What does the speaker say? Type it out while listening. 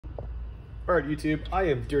All right, YouTube, I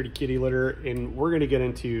am Dirty Kitty Litter, and we're gonna get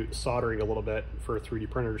into soldering a little bit for 3D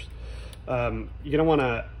printers. You're gonna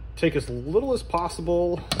wanna take as little as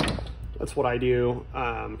possible. That's what I do,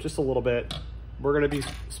 just a little bit. We're gonna be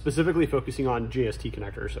specifically focusing on JST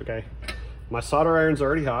connectors, okay? My solder iron's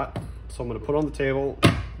already hot, so I'm gonna put it on the table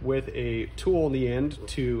with a tool in the end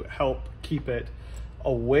to help keep it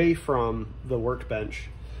away from the workbench.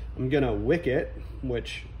 I'm gonna wick it,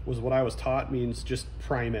 which was what I was taught means just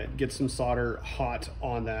prime it, get some solder hot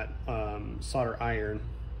on that solder iron.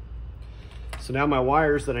 So now my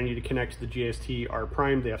wires that I need to connect to the JST are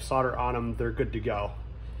primed, they have solder on them, they're good to go.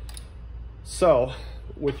 So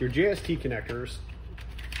with your JST connectors,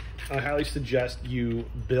 I highly suggest you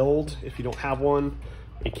build, if you don't have one,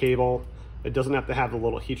 a cable. It doesn't have to have the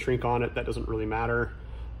little heat shrink on it, that doesn't really matter.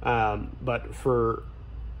 But for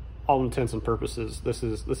all intents and purposes, this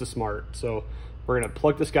is smart. So we're gonna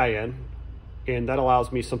plug this guy in, and that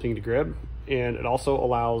allows me something to grip, and it also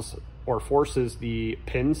allows or forces the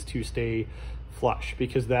pins to stay flush,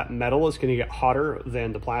 because that metal is gonna get hotter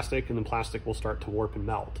than the plastic, and the plastic will start to warp and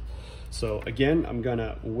melt. So again, I'm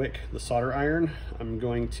gonna wick the solder iron. I'm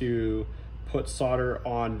going to put solder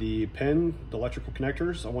on the pin, the electrical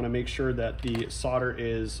connectors. I wanna make sure that the solder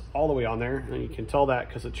is all the way on there, and you can tell that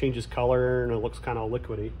because it changes color and it looks kind of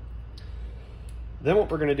liquidy. Then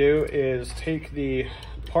what we're gonna do is take the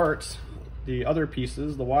parts, the other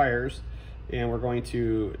pieces, the wires, and we're going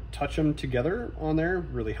to touch them together on there,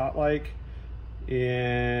 really hot like,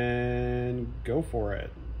 and go for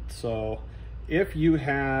it. So if you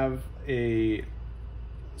have a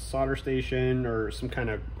solder station or some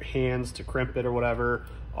kind of hands to crimp it or whatever,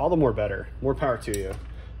 all the more better, more power to you.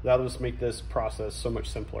 That'll just make this process so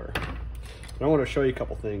much simpler. And I wanna show you a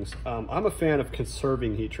couple things. I'm a fan of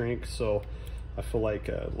conserving heat shrink, so I feel like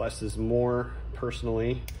less is more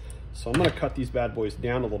personally. So I'm gonna cut these bad boys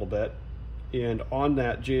down a little bit. And on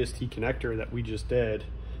that JST connector that we just did,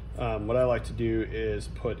 what I like to do is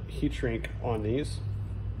put heat shrink on these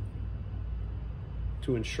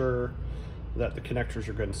to ensure that the connectors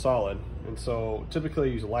are good and solid. And so typically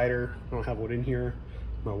I use a lighter. I don't have one in here.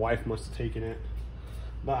 My wife must have taken it.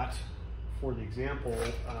 But for the example,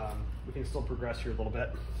 we can still progress here a little bit.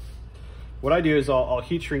 What I do is I'll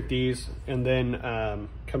heat shrink these and then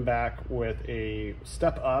come back with a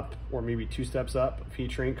step up, or maybe 2 steps up of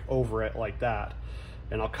heat shrink over it like that.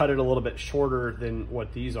 And I'll cut it a little bit shorter than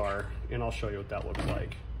what these are, and I'll show you what that looks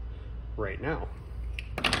like right now.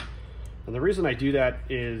 And the reason I do that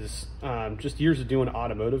is just years of doing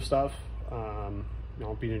automotive stuff, you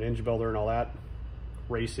know, being an engine builder and all that,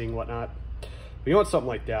 racing, whatnot. But you want something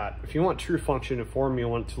like that. If you want true function and form, you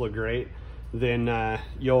want it to look great, then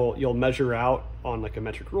you'll measure out on like a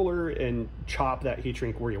metric ruler and chop that heat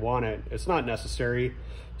shrink where you want it. It's not necessary,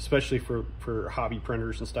 especially for hobby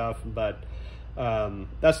printers and stuff, but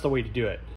that's the way to do it.